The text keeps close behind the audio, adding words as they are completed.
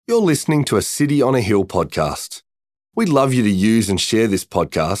You're listening to a City on a Hill podcast. We'd love you to use and share this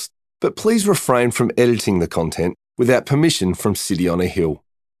podcast, but please refrain from editing the content without permission from City on a Hill.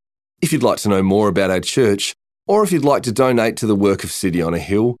 If you'd like to know more about our church, or if you'd like to donate to the work of City on a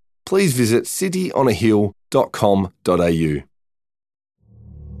Hill, please visit cityonahill.com.au.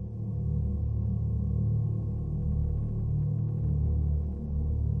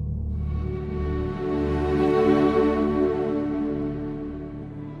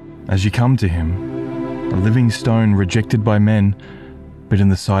 As you come to him, a living stone rejected by men, but in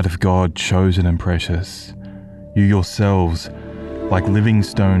the sight of God chosen and precious, you yourselves, like living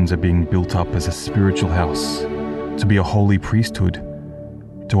stones, are being built up as a spiritual house, to be a holy priesthood,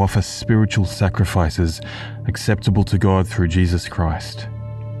 to offer spiritual sacrifices acceptable to God through Jesus Christ.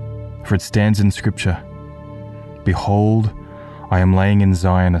 For it stands in Scripture, "Behold, I am laying in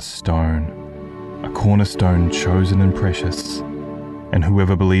Zion a stone, a cornerstone chosen and precious, and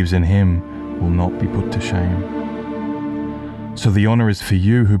whoever believes in him will not be put to shame." So the honor is for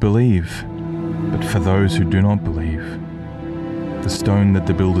you who believe, but for those who do not believe, the stone that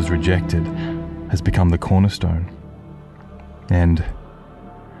the builders rejected has become the cornerstone, and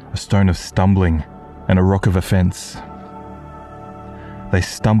a stone of stumbling and a rock of offense. They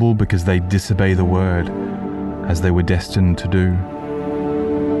stumble because they disobey the word, as they were destined to do.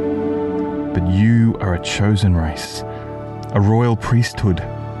 But you are a chosen race, a royal priesthood,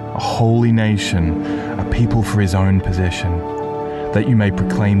 a holy nation, a people for his own possession, that you may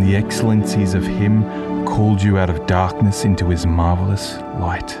proclaim the excellencies of him who called you out of darkness into his marvelous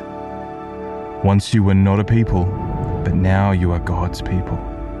light. Once you were not a people, but now you are God's people.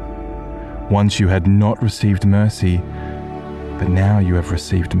 Once you had not received mercy, but now you have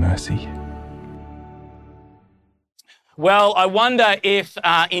received mercy. Well, I wonder if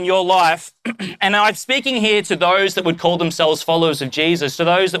in your life, and I'm speaking here to those that would call themselves followers of Jesus, to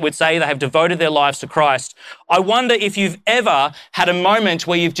those that would say they have devoted their lives to Christ, I wonder if you've ever had a moment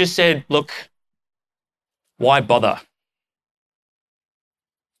where you've just said, look, why bother?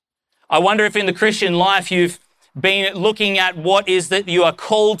 I wonder if in the Christian life you've been looking at what is that you are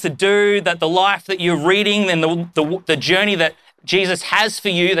called to do, that the life that you're reading and the journey that Jesus has for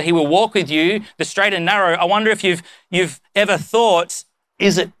you, that he will walk with you, the straight and narrow. I wonder if you've ever thought,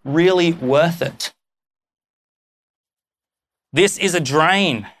 is it really worth it? This is a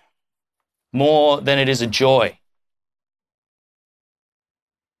drain more than it is a joy.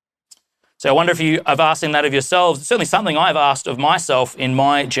 So I wonder if you have asked that of yourselves. It's certainly something I've asked of myself in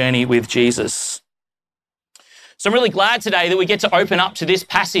my journey with Jesus. So I'm really glad today that we get to open up to this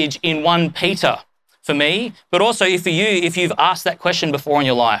passage in 1 Peter. For me, but also for you, if you've asked that question before in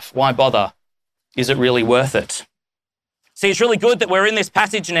your life, why bother? Is it really worth it? See, it's really good that we're in this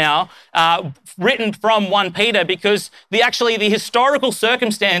passage now, written from 1 Peter, because the historical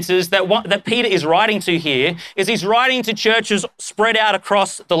circumstances that Peter is writing to here is he's writing to churches spread out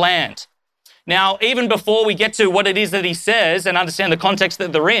across the land. Now, even before we get to what it is that he says and understand the context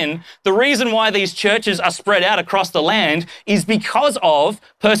that they're in, the reason why these churches are spread out across the land is because of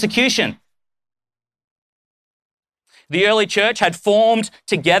persecution. The early church had formed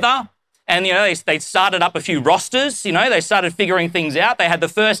together and, they started up a few rosters, they started figuring things out. They had the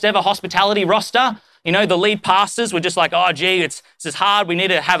first ever hospitality roster. The lead pastors were just like, this is hard. We need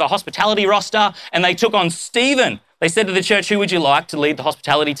to have a hospitality roster. And they took on Stephen. They said to the church, who would you like to lead the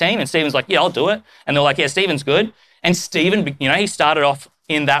hospitality team? And Stephen's like, yeah, I'll do it. And they're like, yeah, Stephen's good. And Stephen, he started off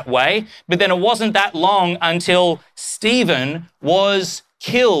in that way. But then it wasn't that long until Stephen was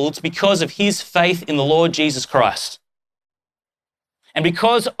killed because of his faith in the Lord Jesus Christ. And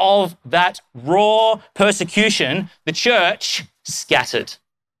because of that raw persecution, the church scattered.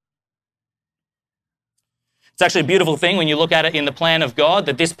 It's actually a beautiful thing when you look at it in the plan of God,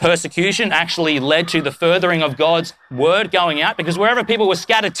 that this persecution actually led to the furthering of God's word going out, because wherever people were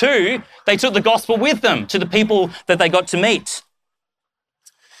scattered to, they took the gospel with them to the people that they got to meet.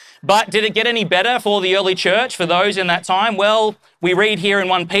 But did it get any better for the early church, for those in that time? Well, we read here in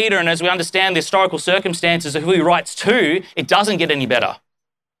 1 Peter, and as we understand the historical circumstances of who he writes to, it doesn't get any better.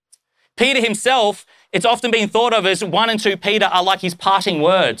 Peter himself, it's often been thought of as 1 and 2 Peter are like his parting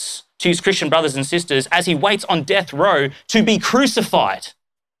words to his Christian brothers and sisters as he waits on death row to be crucified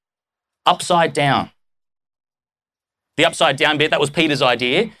upside down. The upside down bit, that was Peter's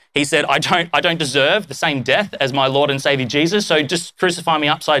idea. He said, I don't deserve the same death as my Lord and Savior Jesus, so just crucify me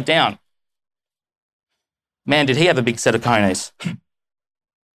upside down. Man, did he have a big set of cojones.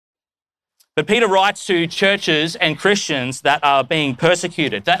 But Peter writes to churches and Christians that are being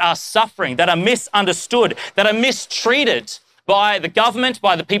persecuted, that are suffering, that are misunderstood, that are mistreated by the government,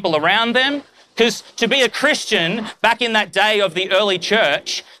 by the people around them, Because to be a Christian back in that day of the early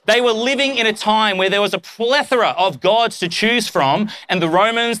church, they were living in a time where there was a plethora of gods to choose from. And the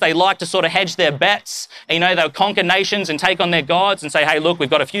Romans, they liked to sort of hedge their bets. You know, they would conquer nations and take on their gods and say, hey, look, we've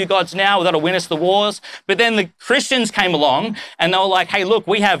got a few gods now, that'll win us the wars. But then the Christians came along and they were like, hey, look,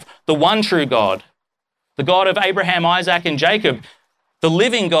 we have the one true God, the God of Abraham, Isaac, and Jacob, the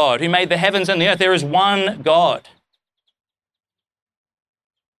living God who made the heavens and the earth. There is one God.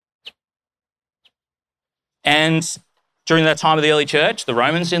 And during that time of the early church, the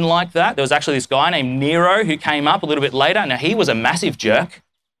Romans didn't like that. There was actually this guy named Nero who came up a little bit later. Now, he was a massive jerk.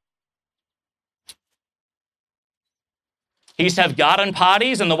 He used to have garden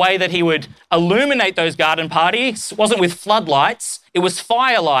parties, and the way that he would illuminate those garden parties wasn't with floodlights, it was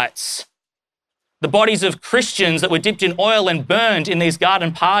firelights. The bodies of Christians that were dipped in oil and burned in these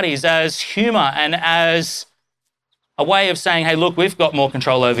garden parties as humour and as a way of saying, hey, look, we've got more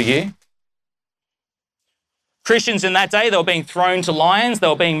control over you. Christians in that day, they were being thrown to lions. They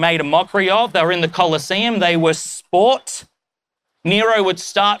were being made a mockery of. They were in the Colosseum. They were sport. Nero would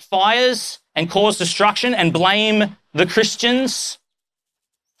start fires and cause destruction and blame the Christians.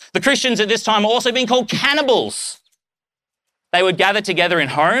 The Christians at this time were also being called cannibals. They would gather together in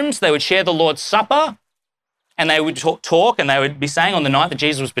homes. They would share the Lord's Supper. And they would talk and they would be saying on the night that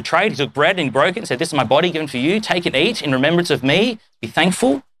Jesus was betrayed, he took bread and he broke it and said, this is my body given for you. Take and eat in remembrance of me. Be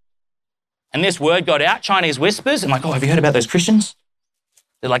thankful. And this word got out, Chinese whispers, and like, oh, have you heard about those Christians?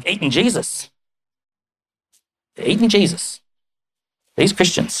 They're like eating Jesus. They're eating Jesus. These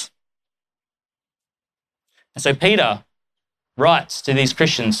Christians. And so Peter writes to these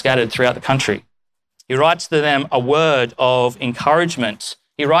Christians scattered throughout the country. He writes to them a word of encouragement.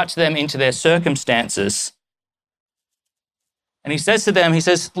 He writes to them into their circumstances. And he says to them, he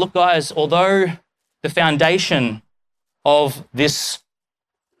says, look, guys, although the foundation of this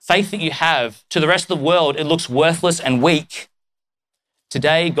faith that you have to the rest of the world, it looks worthless and weak.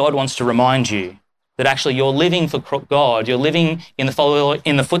 Today, God wants to remind you that actually you're living for God, you're living in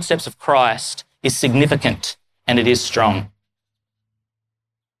the footsteps of Christ is significant and it is strong.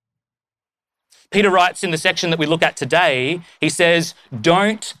 Peter writes in the section that we look at today, he says,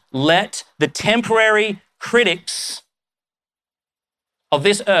 don't let the temporary critics of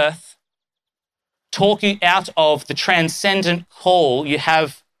this earth talk you out of the transcendent call you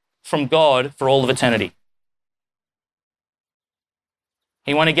have from God for all of eternity.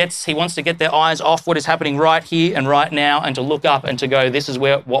 He wants to get their eyes off what is happening right here and right now and to look up and to go, this is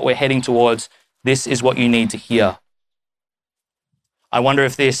what we're heading towards. This is what you need to hear. I wonder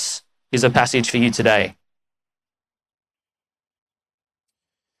if this is a passage for you today.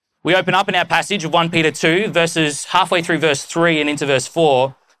 We open up in our passage of 1 Peter 2, verses halfway through verse 3 and into verse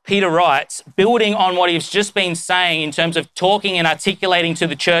 4. Peter writes, building on what he's just been saying in terms of talking and articulating to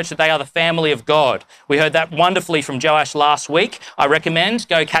the church that they are the family of God. We heard that wonderfully from Joash last week. I recommend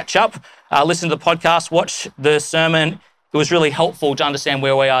go catch up, listen to the podcast, watch the sermon. It was really helpful to understand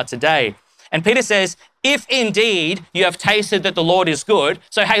where we are today. And Peter says, if indeed you have tasted that the Lord is good,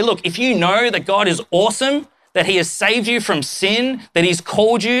 so hey, look, if you know that God is awesome, that he has saved you from sin, that he's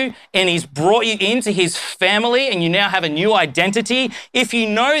called you and he's brought you into his family and you now have a new identity. If you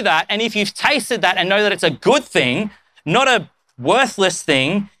know that and if you've tasted that and know that it's a good thing, not a worthless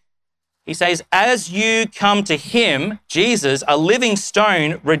thing, he says, as you come to him, Jesus, a living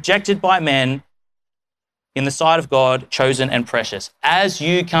stone rejected by men in the sight of God, chosen and precious. As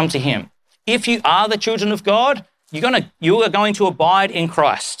you come to him. If you are the children of God, you are going to abide in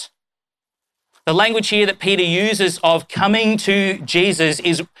Christ. The language here that Peter uses of coming to Jesus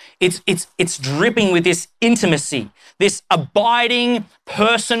is it's dripping with this intimacy, this abiding,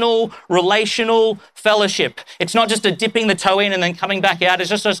 personal, relational fellowship. It's not just a dipping the toe in and then coming back out.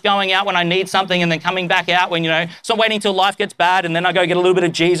 It's just going out when I need something and then coming back out when, it's not waiting till life gets bad and then I go get a little bit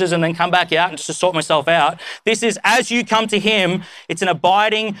of Jesus and then come back out and just to sort myself out. This is as you come to him, it's an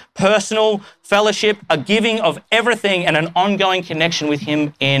abiding, personal fellowship, a giving of everything and an ongoing connection with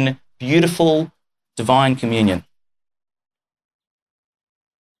him in beautiful divine communion.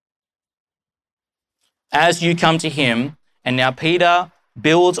 As you come to him, and now Peter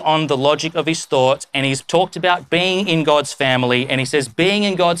builds on the logic of his thoughts, and he's talked about being in God's family, and he says being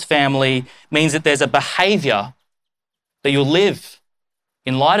in God's family means that there's a behavior that you'll live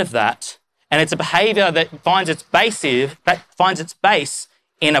in light of that, and it's a behavior that finds its base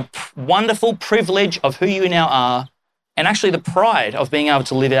in a wonderful privilege of who you now are, and actually the pride of being able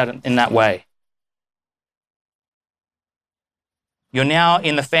to live out in that way. You're now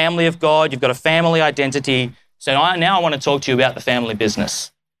in the family of God. You've got a family identity. So now I want to talk to you about the family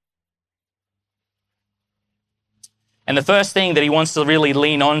business. And the first thing that he wants to really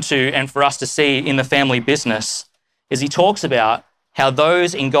lean onto and for us to see in the family business is he talks about how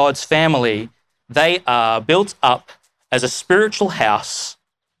those in God's family, they are built up as a spiritual house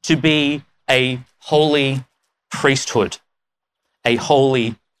to be a holy priesthood. A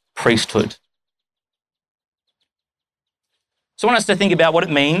holy priesthood. So I want us to think about what it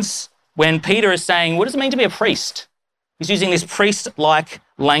means when Peter is saying, what does it mean to be a priest? He's using this priest-like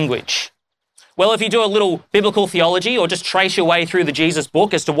language. Well, if you do a little biblical theology or just trace your way through the Jesus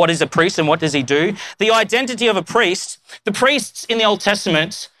book as to what is a priest and what does he do, the identity of a priest, the priests in the Old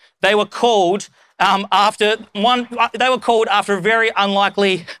Testament, they were called after very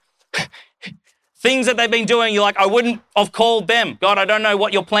unlikely things that they've been doing. You're like, I wouldn't have called them. God, I don't know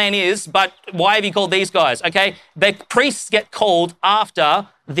what your plan is, but why have you called these guys? Okay, the priests get called after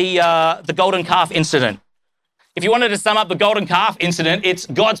the golden calf incident. If you wanted to sum up the golden calf incident, it's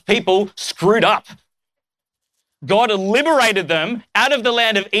God's people screwed up. God liberated them out of the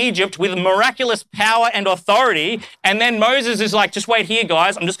land of Egypt with miraculous power and authority. And then Moses is like, just wait here,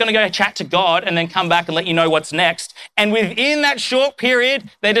 guys. I'm just going to go chat to God and then come back and let you know what's next. And within that short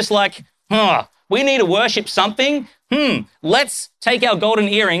period, they're just like, we need to worship something. Let's take our golden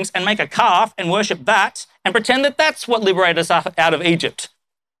earrings and make a calf and worship that and pretend that that's what liberated us out of Egypt.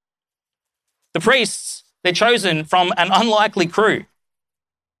 The priests, they're chosen from an unlikely crew,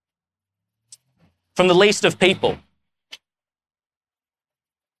 from the least of people.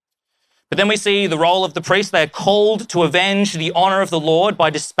 But then we see the role of the priest. They are called to avenge the honor of the Lord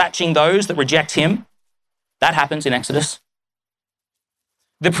by dispatching those that reject him. That happens in Exodus.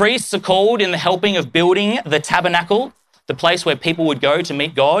 The priests are called in the helping of building the tabernacle, the place where people would go to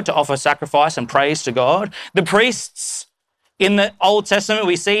meet God, to offer sacrifice and praise to God. The priests in the Old Testament,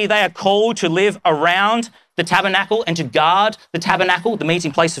 we see they are called to live around the tabernacle and to guard the tabernacle, the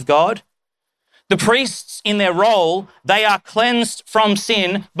meeting place of God. The priests in their role, they are cleansed from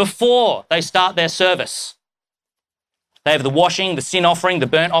sin before they start their service. They have the washing, the sin offering, the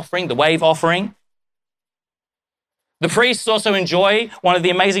burnt offering, the wave offering. The priests also enjoy one of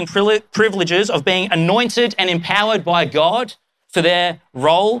the amazing privileges of being anointed and empowered by God for their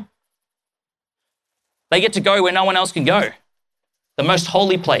role. They get to go where no one else can go. The most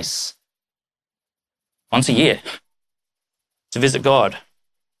holy place, once a year, to visit God.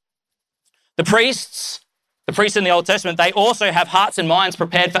 The priests in the Old Testament, they also have hearts and minds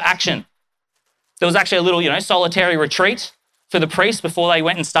prepared for action. There was actually a little, solitary retreat for the priests before they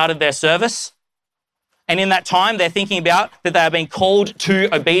went and started their service. And in that time, they're thinking about that they are being called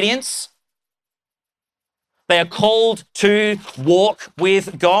to obedience. They are called to walk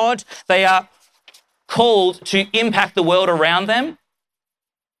with God. They are called to impact the world around them,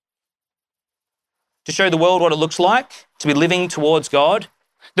 to show the world what it looks like, to be living towards God.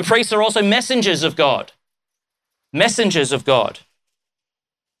 The priests are also messengers of God. Messengers of God.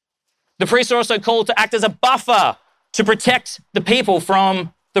 The priests are also called to act as a buffer to protect the people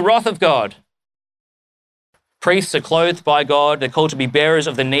from the wrath of God. Priests are clothed by God. They're called to be bearers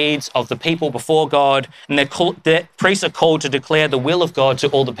of the needs of the people before God. And priests are called to declare the will of God to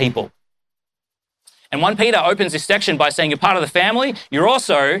all the people. And 1 Peter opens this section by saying you're part of the family. You're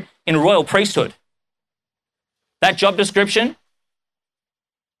also in a royal priesthood. That job description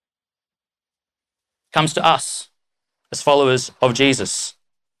comes to us as followers of Jesus.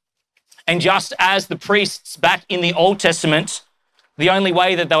 And just as the priests back in the Old Testament, the only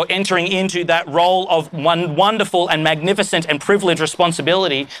way that they were entering into that role of one wonderful and magnificent and privileged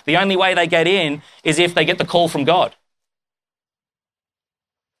responsibility, the only way they get in is if they get the call from God.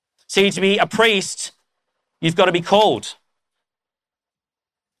 See, to be a priest, you've got to be called.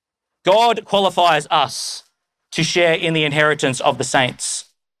 God qualifies us to share in the inheritance of the saints.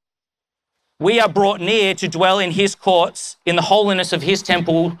 We are brought near to dwell in his courts in the holiness of his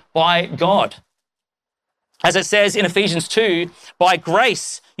temple by God. As it says in Ephesians 2, by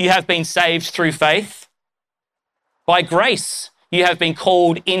grace you have been saved through faith. By grace you have been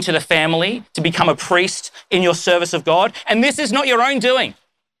called into the family to become a priest in your service of God. And this is not your own doing.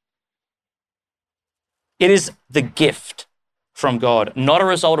 It is the gift from God, not a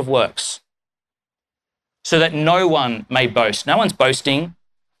result of works, so that no one may boast. No one's boasting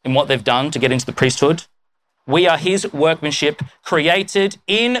in what they've done to get into the priesthood. We are his workmanship, created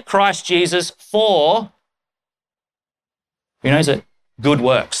in Christ Jesus for, who knows it, good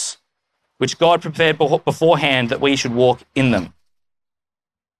works, which God prepared beforehand that we should walk in them.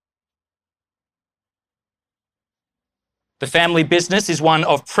 The family business is one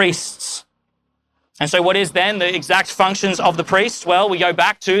of priests. And so what is then the exact functions of the priest? Well, we go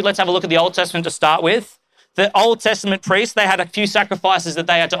back to, let's have a look at the Old Testament to start with. The Old Testament priests, they had a few sacrifices that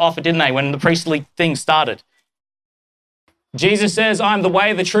they had to offer, didn't they, when the priestly thing started? Jesus says, I'm the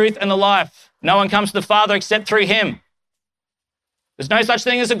way, the truth, and the life. No one comes to the Father except through him. There's no such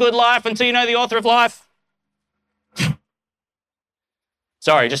thing as a good life until you know the author of life.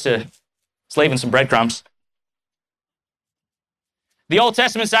 Sorry, just leaving some breadcrumbs. The Old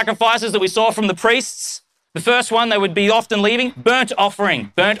Testament sacrifices that we saw from the priests, the first one they would be often leaving, burnt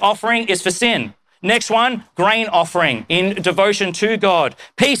offering. Burnt offering is for sin. Next one, grain offering in devotion to God.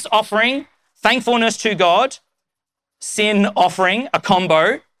 Peace offering, thankfulness to God. Sin offering, a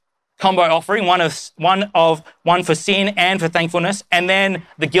combo offering, one for sin and for thankfulness, and then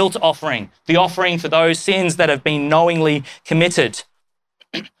the guilt offering, the offering for those sins that have been knowingly committed.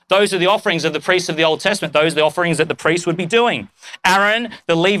 Those are the offerings of the priests of the Old Testament. Those are the offerings that the priests would be doing. Aaron,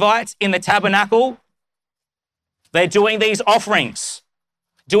 the Levites in the tabernacle, they're doing these offerings,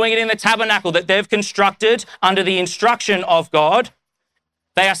 doing it in the tabernacle that they've constructed under the instruction of God.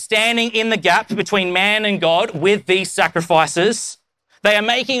 They are standing in the gap between man and God with these sacrifices. They are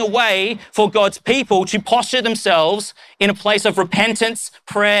making a way for God's people to posture themselves in a place of repentance,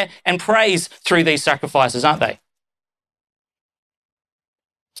 prayer, and praise through these sacrifices, aren't they?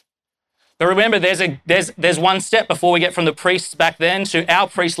 But remember, there's one step before we get from the priests back then to our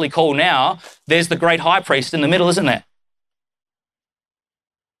priestly call now. There's the great high priest in the middle, isn't there?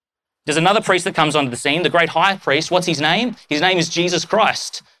 There's another priest that comes onto the scene, the great high priest. What's his name? His name is Jesus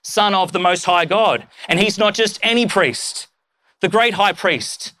Christ, Son of the Most High God. And he's not just any priest. The great high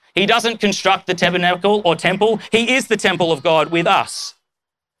priest, he doesn't construct the tabernacle or temple. He is the temple of God with us.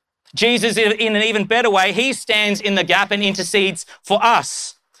 Jesus, in an even better way, he stands in the gap and intercedes for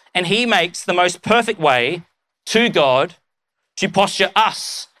us. And he makes the most perfect way to God to posture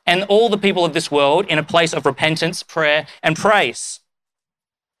us and all the people of this world in a place of repentance, prayer, and praise.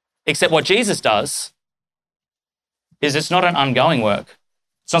 Except what Jesus does is it's not an ongoing work.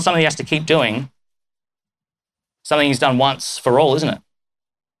 It's not something he has to keep doing. Something he's done once for all, isn't it?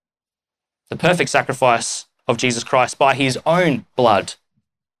 The perfect sacrifice of Jesus Christ by his own blood.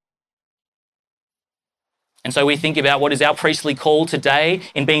 And so we think about what is our priestly call today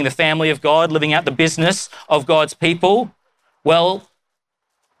in being the family of God, living out the business of God's people. Well,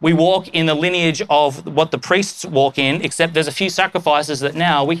 we walk in the lineage of what the priests walk in, except there's a few sacrifices that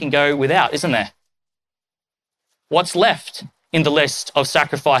now we can go without, isn't there? What's left in the list of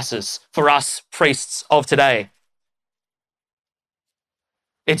sacrifices for us priests of today?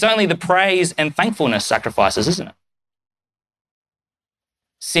 It's only the praise and thankfulness sacrifices, isn't it?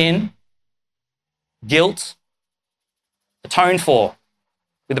 Sin, guilt, atoned for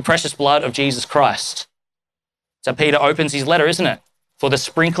with the precious blood of Jesus Christ. So Peter opens his letter, isn't it? For the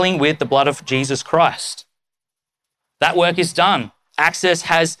sprinkling with the blood of Jesus Christ. That work is done. Access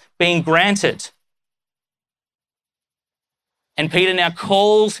has been granted. And Peter now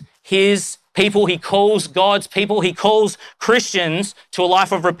calls his people, he calls God's people, he calls Christians to a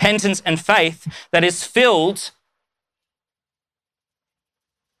life of repentance and faith that is filled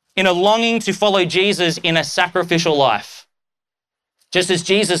in a longing to follow Jesus in a sacrificial life. Just as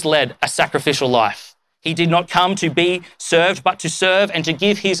Jesus led a sacrificial life. He did not come to be served, but to serve and to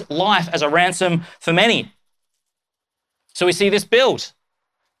give his life as a ransom for many. So we see this build.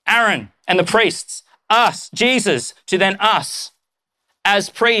 Aaron and the priests, us, Jesus, to then us. As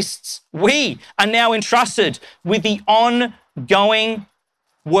priests, we are now entrusted with the ongoing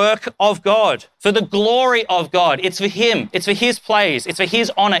work of God, for the glory of God. It's for him. It's for his praise. It's for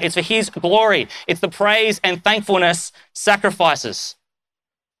his honor. It's for his glory. It's the praise and thankfulness sacrifices.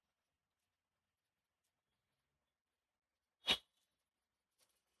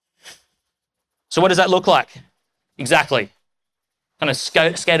 So what does that look like? Exactly. Kind of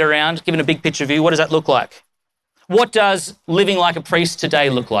skate around, giving a big picture view. What does that look like? What does living like a priest today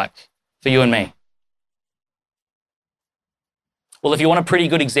look like for you and me? Well, if you want a pretty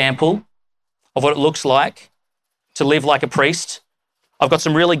good example of what it looks like to live like a priest, I've got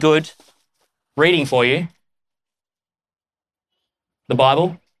some really good reading for you. The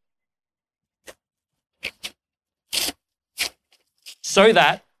Bible. So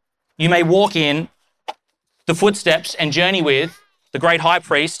that you may walk in the footsteps and journey with the great high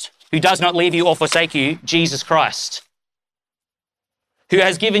priest who does not leave you or forsake you, Jesus Christ, who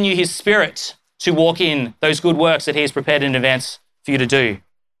has given you his spirit to walk in those good works that he has prepared in advance for you to do.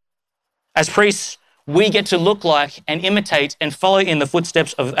 As priests, we get to look like and imitate and follow in the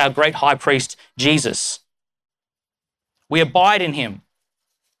footsteps of our great high priest, Jesus. We abide in him.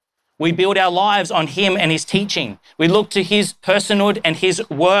 We build our lives on him and his teaching. We look to his personhood and his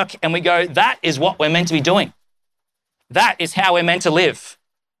work and we go, that is what we're meant to be doing. That is how we're meant to live.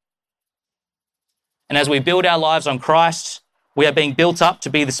 And as we build our lives on Christ, we are being built up to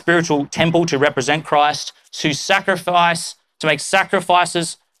be the spiritual temple to represent Christ, to sacrifice to make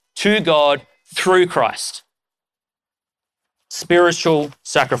sacrifices to God through Christ. Spiritual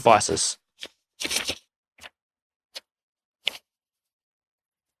sacrifices.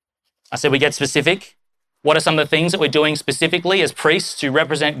 I said we get specific. What are some of the things that we're doing specifically as priests to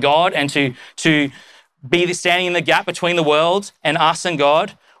represent God and to be standing in the gap between the world and us and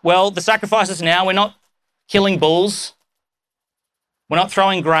God? Well, the sacrifices now, we're not killing bulls. We're not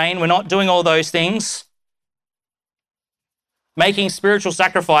throwing grain. We're not doing all those things. Making spiritual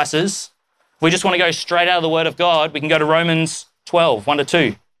sacrifices. If we just want to go straight out of the Word of God, we can go to Romans 12,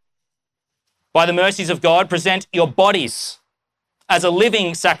 1-2. By the mercies of God, present your bodies as a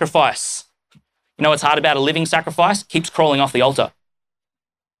living sacrifice. You know what's hard about a living sacrifice? It keeps crawling off the altar.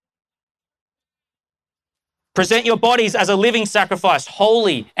 Present your bodies as a living sacrifice,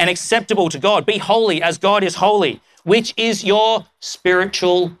 holy and acceptable to God. Be holy as God is holy, which is your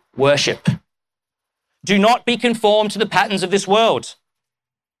spiritual worship. Do not be conformed to the patterns of this world,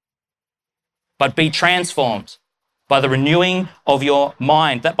 but be transformed by the renewing of your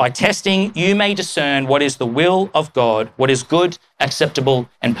mind, that by testing you may discern what is the will of God, what is good, acceptable,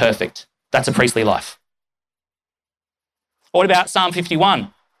 and perfect. That's a priestly life. What about Psalm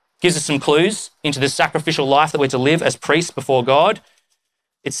 51? Gives us some clues into this sacrificial life that we're to live as priests before God.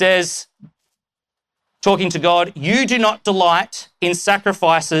 It says, talking to God, you do not delight in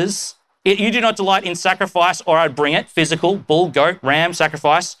sacrifices. You do not delight in sacrifice, or I'd bring it, physical, bull, goat, ram,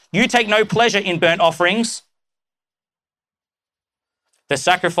 sacrifice. You take no pleasure in burnt offerings. The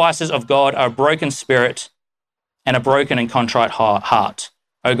sacrifices of God are a broken spirit and a broken and contrite heart.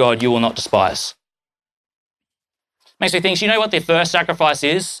 O God, you will not despise. Makes me think, you know what their first sacrifice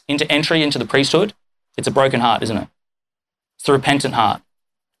is into entry into the priesthood? It's a broken heart, isn't it? It's the repentant heart.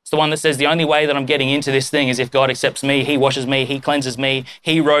 It's the one that says the only way that I'm getting into this thing is if God accepts me, he washes me, he cleanses me,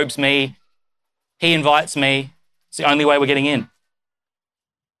 he robes me, he invites me. It's the only way we're getting in.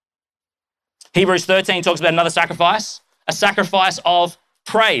 Hebrews 13 talks about another sacrifice, a sacrifice of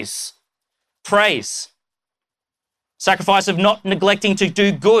praise. Praise. Sacrifice of not neglecting to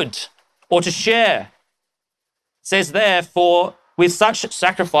do good or to share. It says therefore, with such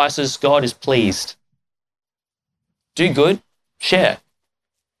sacrifices, God is pleased. Do good, share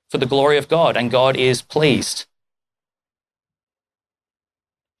for the glory of God, and God is pleased.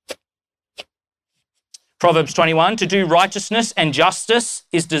 Proverbs 21, to do righteousness and justice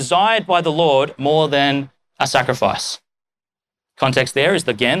is desired by the Lord more than a sacrifice. Context there is,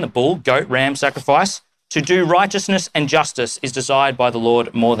 again, the bull, goat, ram sacrifice. To do righteousness and justice is desired by the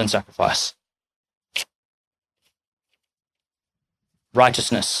Lord more than sacrifice.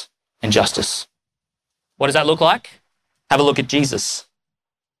 Righteousness and justice. What does that look like? Have a look at Jesus.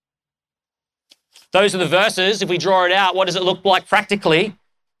 Those are the verses. If we draw it out, what does it look like practically?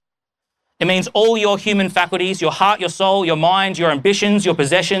 It means all your human faculties, your heart, your soul, your mind, your ambitions, your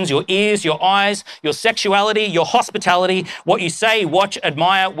possessions, your ears, your eyes, your sexuality, your hospitality, what you say, watch,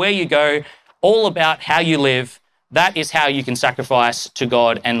 admire, where you go, all about how you live. That is how you can sacrifice to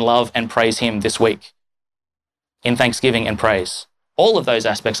God and love and praise him this week in thanksgiving and praise. All of those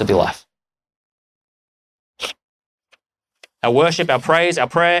aspects of your life. Our worship, our praise, our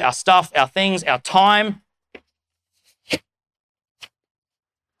prayer, our stuff, our things, our time.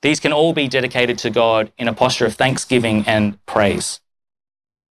 These can all be dedicated to God in a posture of thanksgiving and praise.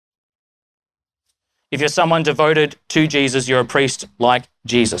 If you're someone devoted to Jesus, you're a priest like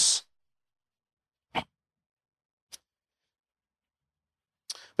Jesus.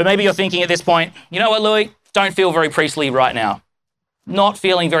 But maybe you're thinking at this point, you know what, Louis? Don't feel very priestly right now. Not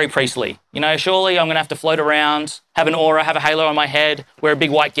feeling very priestly. You know, surely I'm going to have to float around, have an aura, have a halo on my head, wear a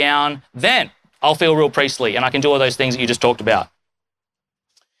big white gown. Then I'll feel real priestly and I can do all those things that you just talked about.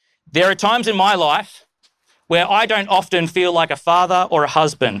 There are times in my life where I don't often feel like a father or a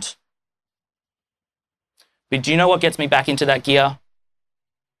husband. But do you know what gets me back into that gear?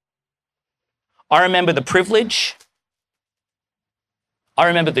 I remember the privilege. I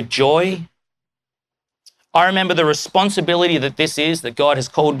remember the joy. I remember the responsibility that this is that God has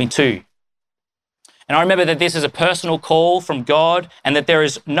called me to. And I remember that this is a personal call from God and that there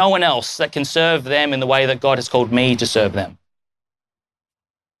is no one else that can serve them in the way that God has called me to serve them.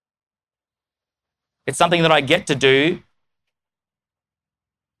 It's something that I get to do,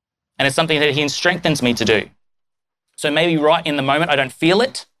 and it's something that he strengthens me to do. So maybe right in the moment I don't feel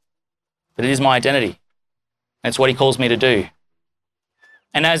it, but it is my identity. And it's what he calls me to do.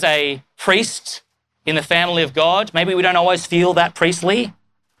 And as a priest in the family of God, maybe we don't always feel that priestly,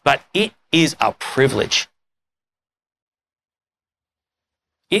 but it is a privilege.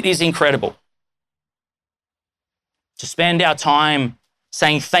 It is incredible to spend our time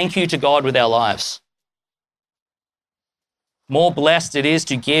saying thank you to God with our lives. More blessed it is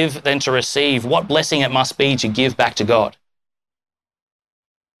to give than to receive. What blessing it must be to give back to God.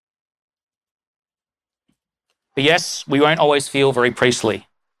 But yes, we won't always feel very priestly.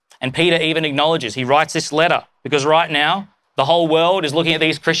 And Peter even acknowledges, he writes this letter because right now the whole world is looking at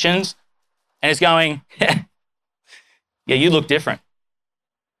these Christians and it's going, yeah, you look different.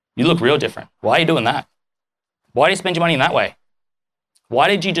 You look real different. Why are you doing that? Why do you spend your money in that way? Why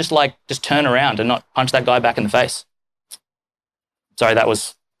did you just turn around and not punch that guy back in the face? Sorry, that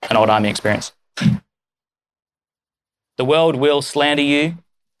was an old army experience. The world will slander you.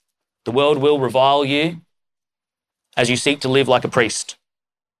 The world will revile you as you seek to live like a priest.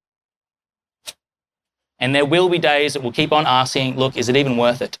 And there will be days that will keep on asking, look, is it even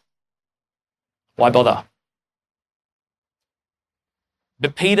worth it? Why bother?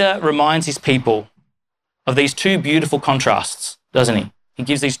 But Peter reminds his people of these two beautiful contrasts, doesn't he? He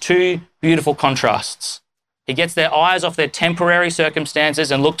gives these two beautiful contrasts. He gets their eyes off their temporary circumstances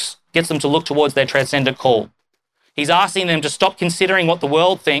and gets them to look towards their transcendent call. He's asking them to stop considering what the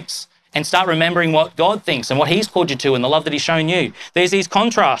world thinks and start remembering what God thinks and what he's called you to and the love that he's shown you. There's these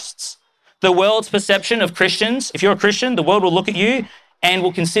contrasts. The world's perception of Christians, if you're a Christian, the world will look at you and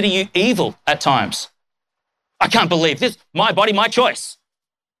will consider you evil at times. I can't believe this. My body, my choice.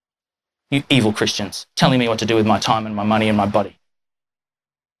 You evil Christians, telling me what to do with my time and my money and my body.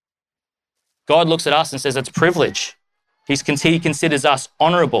 God looks at us and says it's a privilege. He considers us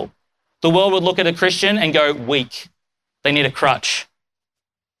honourable. The world would look at a Christian and go, weak. They need a crutch.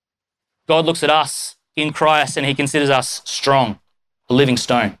 God looks at us in Christ and he considers us strong, a living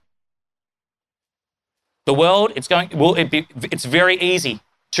stone. The world, it's very easy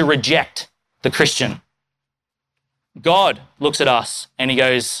to reject the Christian. God looks at us and he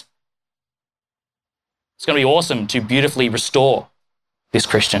goes, it's going to be awesome to beautifully restore this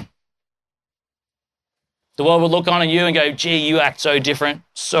Christian. The world will look on you and go, gee, you act so different,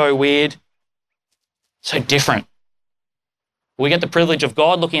 so weird, so different. We get the privilege of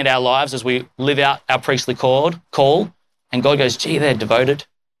God looking at our lives as we live out our priestly call, and God goes, gee, they're devoted.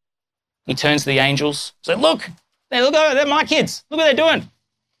 He turns to the angels, says, look over, they're my kids. Look what they're doing.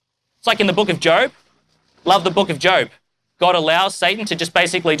 It's like in the book of Job. Love the book of Job. God allows Satan to just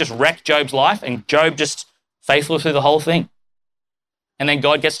wreck Job's life, and Job just faithful through the whole thing. And then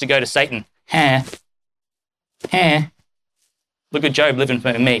God gets to go to Satan. Look at Job living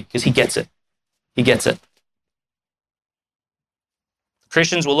for me, because he gets it. He gets it.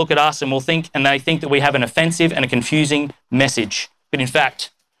 Christians will look at us and they think that we have an offensive and a confusing message. But in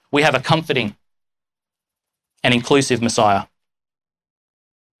fact, we have a comforting and inclusive Messiah.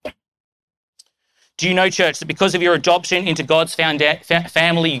 Do you know, church, that because of your adoption into God's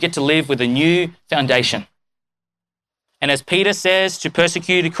family, you get to live with a new foundation? And as Peter says to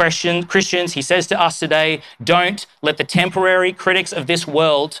persecuted Christians, he says to us today, don't let the temporary critics of this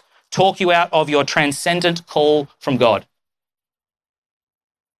world talk you out of your transcendent call from God.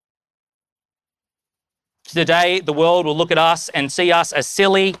 Today, the world will look at us and see us as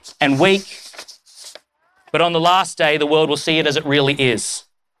silly and weak. But on the last day, the world will see it as it really is,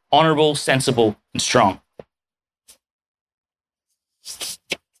 honourable, sensible, and strong.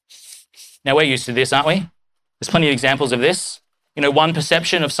 Now, we're used to this, aren't we? There's plenty of examples of this. You know, one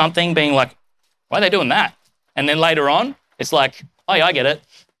perception of something being like, why are they doing that? And then later on, it's like, oh yeah, I get it.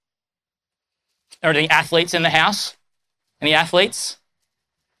 Are there any athletes in the house? Any athletes?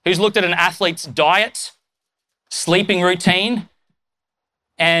 Who's looked at an athlete's diet, sleeping routine,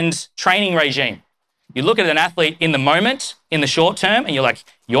 and training regime? You look at an athlete in the moment, in the short term, and you're like,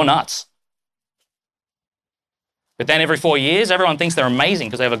 you're nuts. But then every 4 years, everyone thinks they're amazing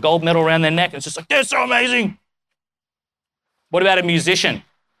because they have a gold medal around their neck. And it's just like, they're so amazing. What about a musician?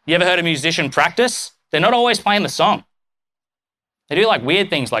 You ever heard a musician practice? They're not always playing the song. They do like weird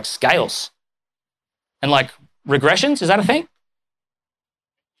things like scales and like regressions. Is that a thing?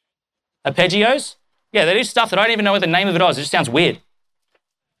 Arpeggios? Yeah, they do stuff that I don't even know what the name of it is. It just sounds weird.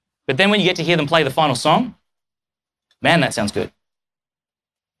 But then when you get to hear them play the final song, man, that sounds good.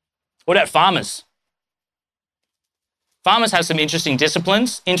 What about farmers? Farmers have some interesting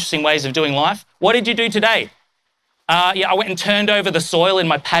disciplines, interesting ways of doing life. What did you do today? I went and turned over the soil in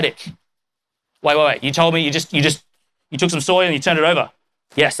my paddock. Wait. You told me you took some soil and you turned it over.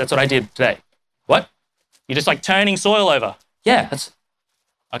 Yes, that's what I did today. What? You're just like turning soil over. Yeah, that's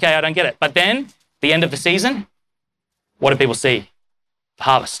okay. I don't get it. But then, the end of the season, what do people see? The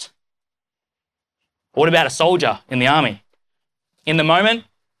harvest. What about a soldier in the army? In the moment,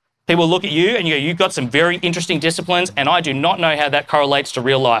 people look at you and you go, you've got some very interesting disciplines, and I do not know how that correlates to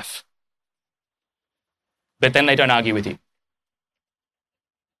real life. But then they don't argue with you.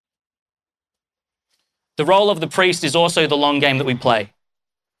 The role of the priest is also the long game that we play.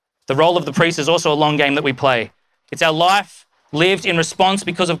 The role of the priest is also a long game that we play. It's our life lived in response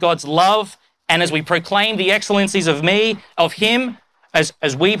because of God's love, and as we proclaim the excellencies of Him,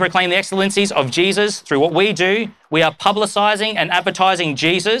 as we proclaim the excellencies of Jesus through what we do, we are publicizing and advertising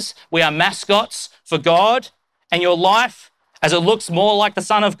Jesus. We are mascots for God, and your life, as it looks more like the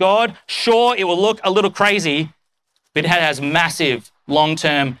Son of God, sure, it will look a little crazy, but it has massive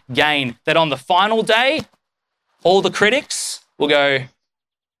long-term gain that on the final day, all the critics will go,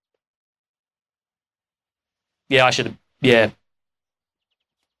 those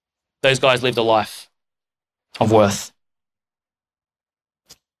guys lived a life of worth.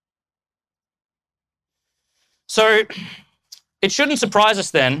 So it shouldn't surprise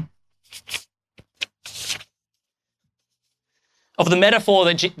us then of the metaphor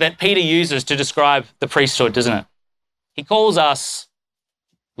that Peter uses to describe the priesthood, doesn't it? He calls us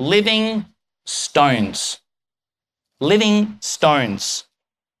living stones. Living stones.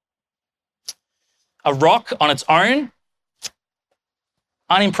 A rock on its own,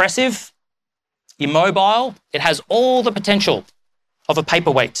 unimpressive, immobile. It has all the potential of a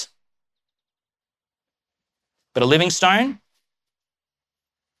paperweight. But a living stone,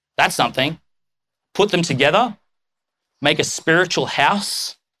 that's something. Put them together, make a spiritual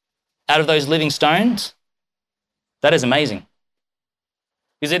house out of those living stones. That is amazing.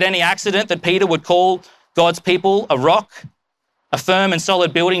 Is it any accident that Peter would call God's people a rock, a firm and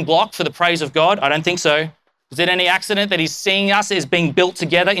solid building block for the praise of God? I don't think so. Is it any accident that he's seeing us as being built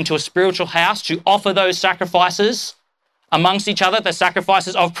together into a spiritual house to offer those sacrifices amongst each other, the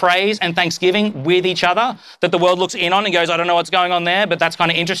sacrifices of praise and thanksgiving with each other, that the world looks in on and goes, I don't know what's going on there, but that's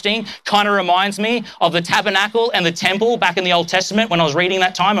kind of interesting. Kind of reminds me of the tabernacle and the temple back in the Old Testament when I was reading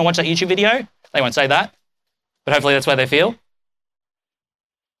that time and watched that YouTube video. They won't say that, but hopefully that's where they feel.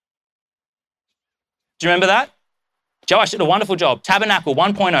 Do you remember that? Joash did a wonderful job. Tabernacle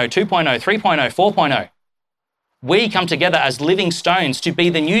 1.0, 2.0, 3.0, 4.0. We come together as living stones to be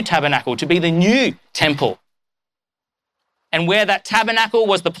the new tabernacle, to be the new temple. And where that tabernacle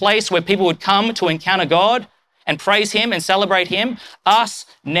was the place where people would come to encounter God and praise Him and celebrate Him, us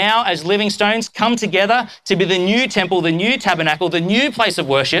now as living stones come together to be the new temple, the new tabernacle, the new place of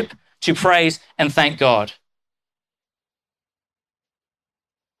worship to praise and thank God.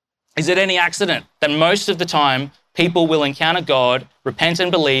 Is it any accident that most of the time people will encounter God, repent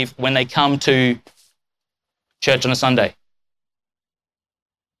and believe when they come to church on a Sunday?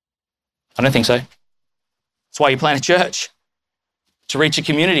 I don't think so. That's why you plant a church, to reach a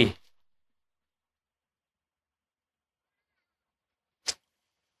community.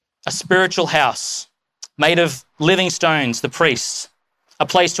 A spiritual house made of living stones, the priests, a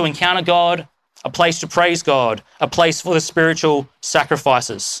place to encounter God, a place to praise God, a place for the spiritual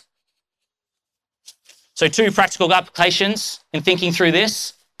sacrifices. So 2 practical applications in thinking through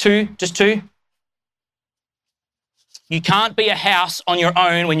this. Just two. You can't be a house on your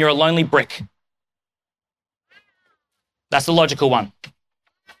own when you're a lonely brick. That's the logical one.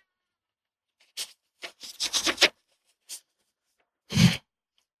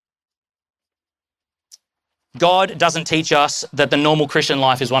 God doesn't teach us that the normal Christian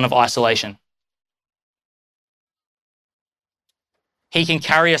life is one of isolation. He can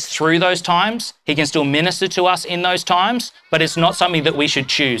carry us through those times. He can still minister to us in those times, but it's not something that we should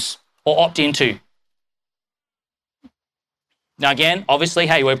choose or opt into. Now again, obviously,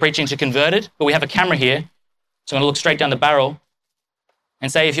 hey, we're preaching to converted, but we have a camera here. So I'm going to look straight down the barrel and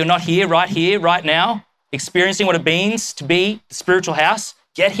say, if you're not here, right now, experiencing what it means to be the spiritual house,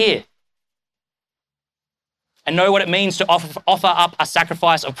 get here. And know what it means to offer up a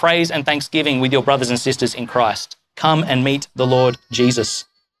sacrifice of praise and thanksgiving with your brothers and sisters in Christ. Come and meet the Lord Jesus.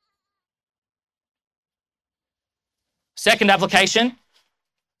 Second application,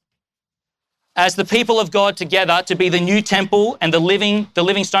 as the people of God together to be the new temple and the living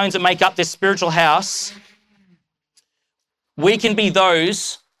stones that make up this spiritual house, we can be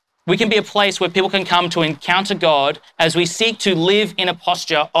a place where people can come to encounter God as we seek to live in a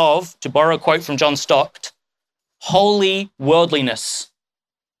posture of, to borrow a quote from John Stott, holy worldliness.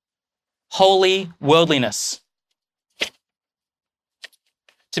 Holy worldliness.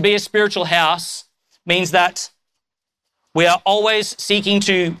 To be a spiritual house means that we are always seeking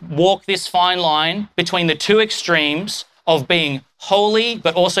to walk this fine line between the two extremes of being holy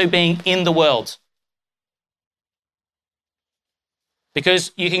but also being in the world.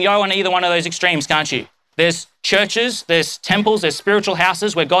 Because you can go on either one of those extremes, can't you? There's churches, there's temples, there's spiritual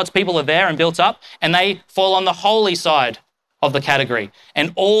houses where God's people are there and built up, and they fall on the holy side of the category.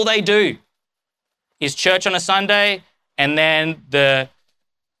 And all they do is church on a Sunday, and then the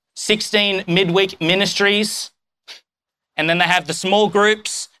 16 midweek ministries, and then they have the small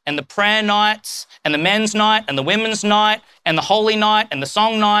groups and the prayer nights and the men's night and the women's night and the holy night and the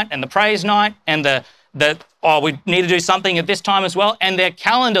song night and the praise night and we need to do something at this time as well. And their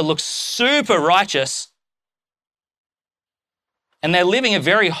calendar looks super righteous. And they're living a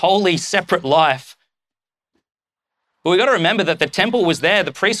very holy, separate life. But we've got to remember that the temple was there.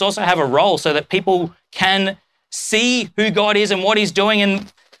 The priests also have a role so that people can see who God is and what he's doing.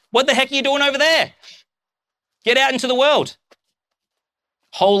 And what the heck are you doing over there? Get out into the world.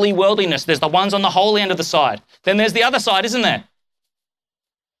 Holy worldliness. There's the ones on the holy end of the side. Then there's the other side, isn't there?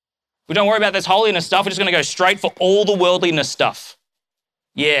 We don't worry about this holiness stuff. We're just going to go straight for all the worldliness stuff.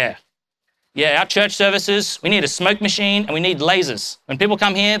 Yeah, our church services, we need a smoke machine and we need lasers. When people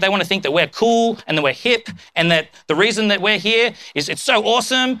come here, they want to think that we're cool and that we're hip and that the reason that we're here is it's so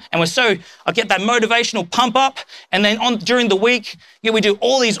awesome and I get that motivational pump up, and then during the week, we do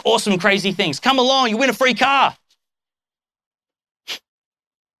all these awesome, crazy things. Come along, you win a free car.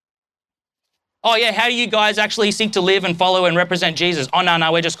 Oh yeah, how do you guys actually seek to live and follow and represent Jesus? Oh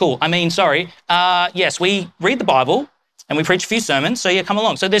no, we're just cool. Yes, we read the Bible and we preach a few sermons, so yeah, come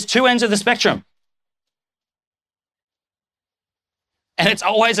along. So there's two ends of the spectrum. And it's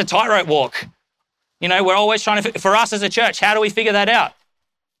always a tightrope walk. We're always trying to, for us as a church, how do we figure that out?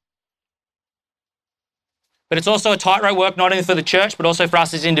 But it's also a tightrope work not only for the church, but also for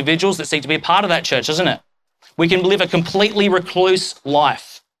us as individuals that seek to be a part of that church, isn't it? We can live a completely recluse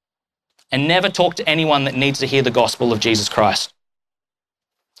life and never talk to anyone that needs to hear the gospel of Jesus Christ.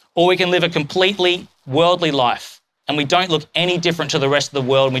 Or we can live a completely worldly life and we don't look any different to the rest of the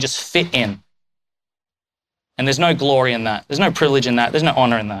world and we just fit in. And there's no glory in that. There's no privilege in that. There's no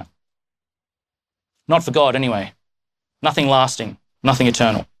honor in that. Not for God anyway. Nothing lasting, nothing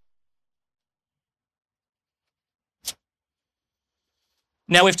eternal.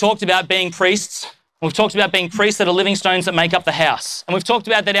 Now we've talked about being priests. We've talked about being priests that are living stones that make up the house. And we've talked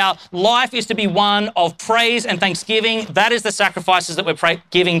about that our life is to be one of praise and thanksgiving. That is the sacrifices that we're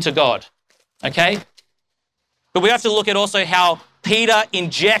giving to God, okay? But we have to look at also how Peter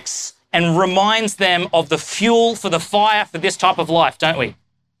injects and reminds them of the fuel for the fire for this type of life, don't we?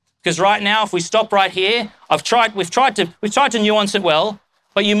 Because right now, if we stop right here, we've tried to nuance it well,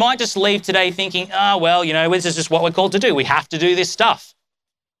 but you might just leave today thinking, this is just what we're called to do. We have to do this stuff.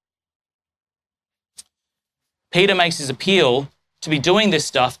 Peter makes his appeal to be doing this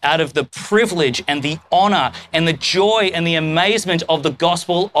stuff out of the privilege and the honor and the joy and the amazement of the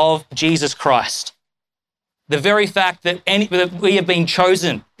gospel of Jesus Christ. The very fact that we have been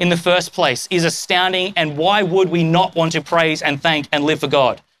chosen in the first place is astounding, and why would we not want to praise and thank and live for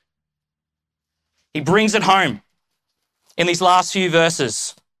God? He brings it home in these last few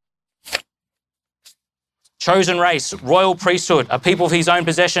verses. Chosen race, royal priesthood, a people of his own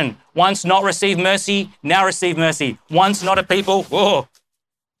possession. Once not received mercy, now receive mercy. Once not a people, whoa.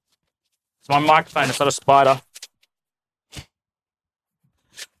 It's my microphone, it's not a spider.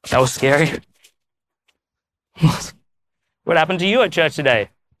 That was scary. What happened to you at church today?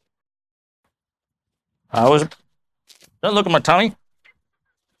 Don't look at my tummy.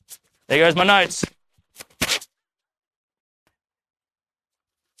 There goes my notes.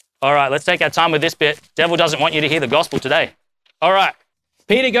 All right, let's take our time with this bit. Devil doesn't want you to hear the gospel today. All right,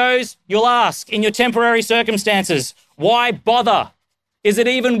 Peter goes, you'll ask, in your temporary circumstances, why bother? Is it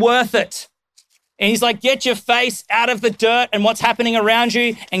even worth it? And he's like, get your face out of the dirt and what's happening around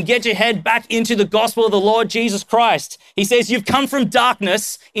you and get your head back into the gospel of the Lord Jesus Christ. He says, you've come from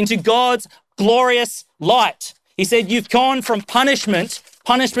darkness into God's glorious light. He said, you've gone from punishment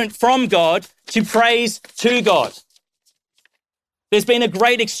from God to praise to God. There's been a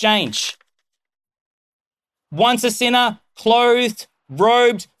great exchange. Once a sinner, clothed,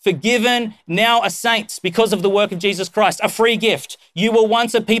 robed, forgiven, now a saint because of the work of Jesus Christ, a free gift. You were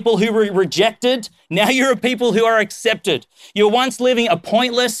once a people who were rejected. Now you're a people who are accepted. You were once living a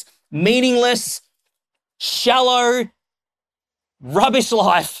pointless, meaningless, shallow, rubbish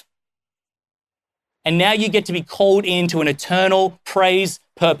life. And now you get to be called into an eternal,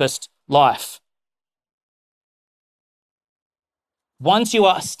 praise-purposed life. Once you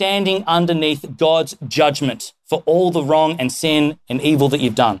are standing underneath God's judgment for all the wrong and sin and evil that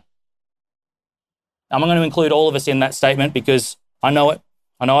you've done. I'm not going to include all of us in that statement because I know it.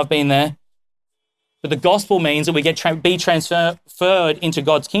 I know I've been there. But the gospel means that we get be transferred into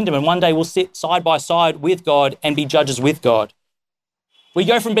God's kingdom, and one day we'll sit side by side with God and be judges with God. We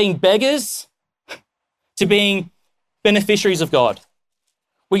go from being beggars to being beneficiaries of God.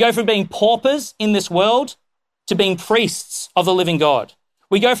 We go from being paupers in this world to being priests of the living God.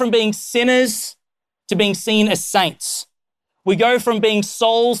 We go from being sinners to being seen as saints. We go from being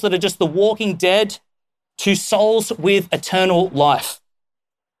souls that are just the walking dead to souls with eternal life.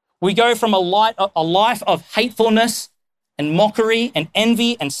 We go from a life of hatefulness and mockery and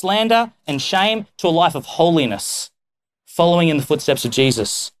envy and slander and shame to a life of holiness, following in the footsteps of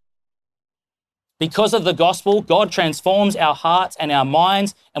Jesus. Because of the gospel, God transforms our hearts and our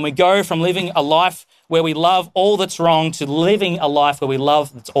minds, and we go from living a life where we love all that's wrong to living a life where we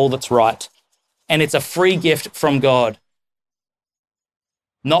love all that's right. And it's a free gift from God,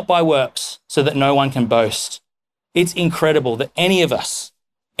 not by works, so that no one can boast. It's incredible that any of us,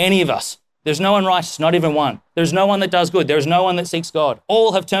 there's no one righteous, not even one. There's no one that does good. There's no one that seeks God.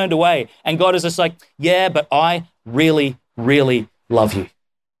 All have turned away. And God is just like, yeah, but I really, really love you.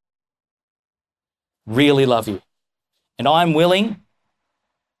 Really love you. And I'm willing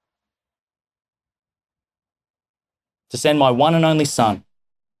to send my one and only Son,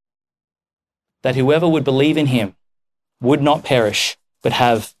 that whoever would believe in him would not perish, but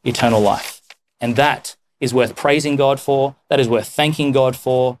have eternal life. And that is worth praising God for. That is worth thanking God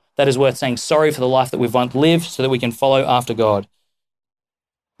for. That is worth saying sorry for the life that we've once lived so that we can follow after God.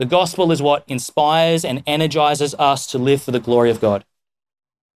 The gospel is what inspires and energizes us to live for the glory of God.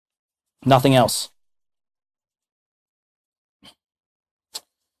 Nothing else.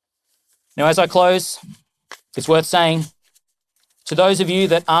 Now, as I close, it's worth saying to those of you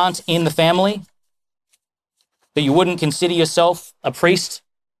that aren't in the family, that you wouldn't consider yourself a priest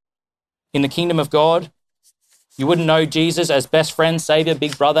in the kingdom of God, you wouldn't know Jesus as best friend, savior,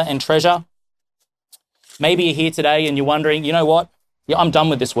 big brother, and treasure. Maybe you're here today and you're wondering, you know what? Yeah, I'm done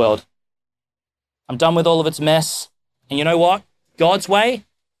with this world. I'm done with all of its mess. And you know what? God's way,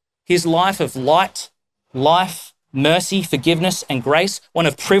 his life of light, life, mercy, forgiveness, and grace, one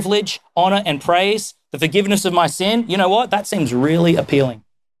of privilege, honor, and praise, the forgiveness of my sin, you know what? That seems really appealing.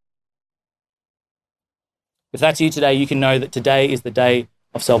 If that's you today, you can know that today is the day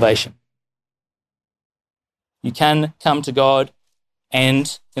of salvation. You can come to God,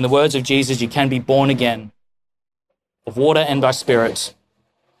 and in the words of Jesus, you can be born again of water and by Spirit.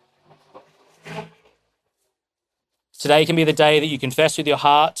 Today can be the day that you confess with your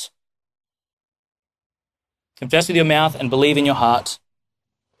heart, confess with your mouth, and believe in your heart.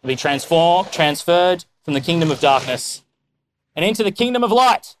 To be transferred from the kingdom of darkness and into the kingdom of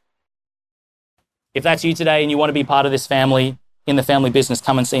light. If that's you today and you want to be part of this family, in the family business,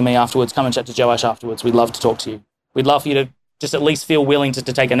 come and see me afterwards. Come and chat to Joash afterwards. We'd love to talk to you. We'd love for you to just at least feel willing to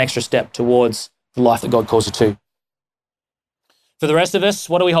take an extra step towards the life that God calls you to. For the rest of us,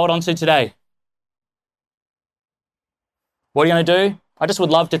 what do we hold on to today? What are you going to do? I just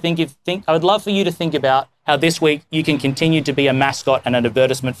would love to I would love for you to think about how this week you can continue to be a mascot and an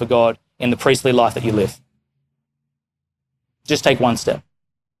advertisement for God in the priestly life that you live. Just take one step.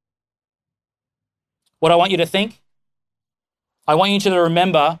 What I want you to think, I want you to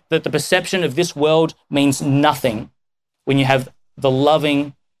remember that the perception of this world means nothing when you have the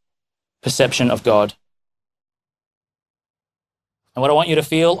loving perception of God. And what I want you to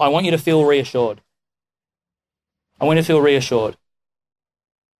feel reassured. I want you to feel reassured.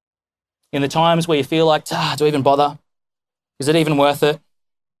 In the times where you feel like, do I even bother? Is it even worth it?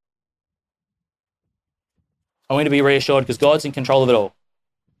 I want you to be reassured because God's in control of it all.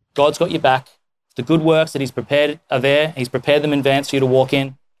 God's got your back. The good works that he's prepared are there. He's prepared them in advance for you to walk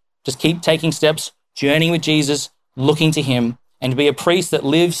in. Just keep taking steps, journeying with Jesus, looking to him, and to be a priest that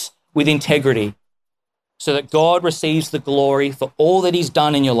lives with integrity so that God receives the glory for all that he's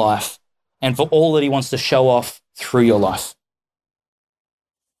done in your life and for all that he wants to show off through your life.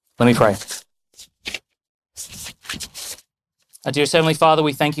 Let me pray. Our dear Heavenly Father,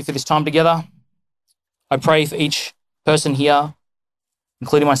 we thank you for this time together. I pray for each person here,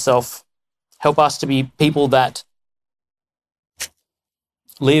 including myself. Help us to be people that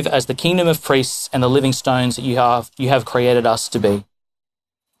live as the kingdom of priests and the living stones that you have created us to be.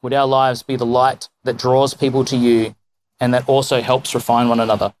 Would our lives be the light that draws people to you and that also helps refine one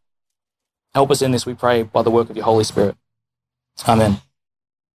another. Help us in this, we pray, by the work of your Holy Spirit. Amen.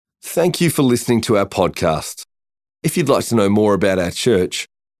 Thank you for listening to our podcast. If you'd like to know more about our church,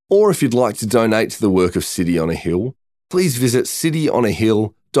 or if you'd like to donate to the work of City on a Hill, please visit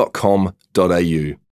cityonahill.com.au.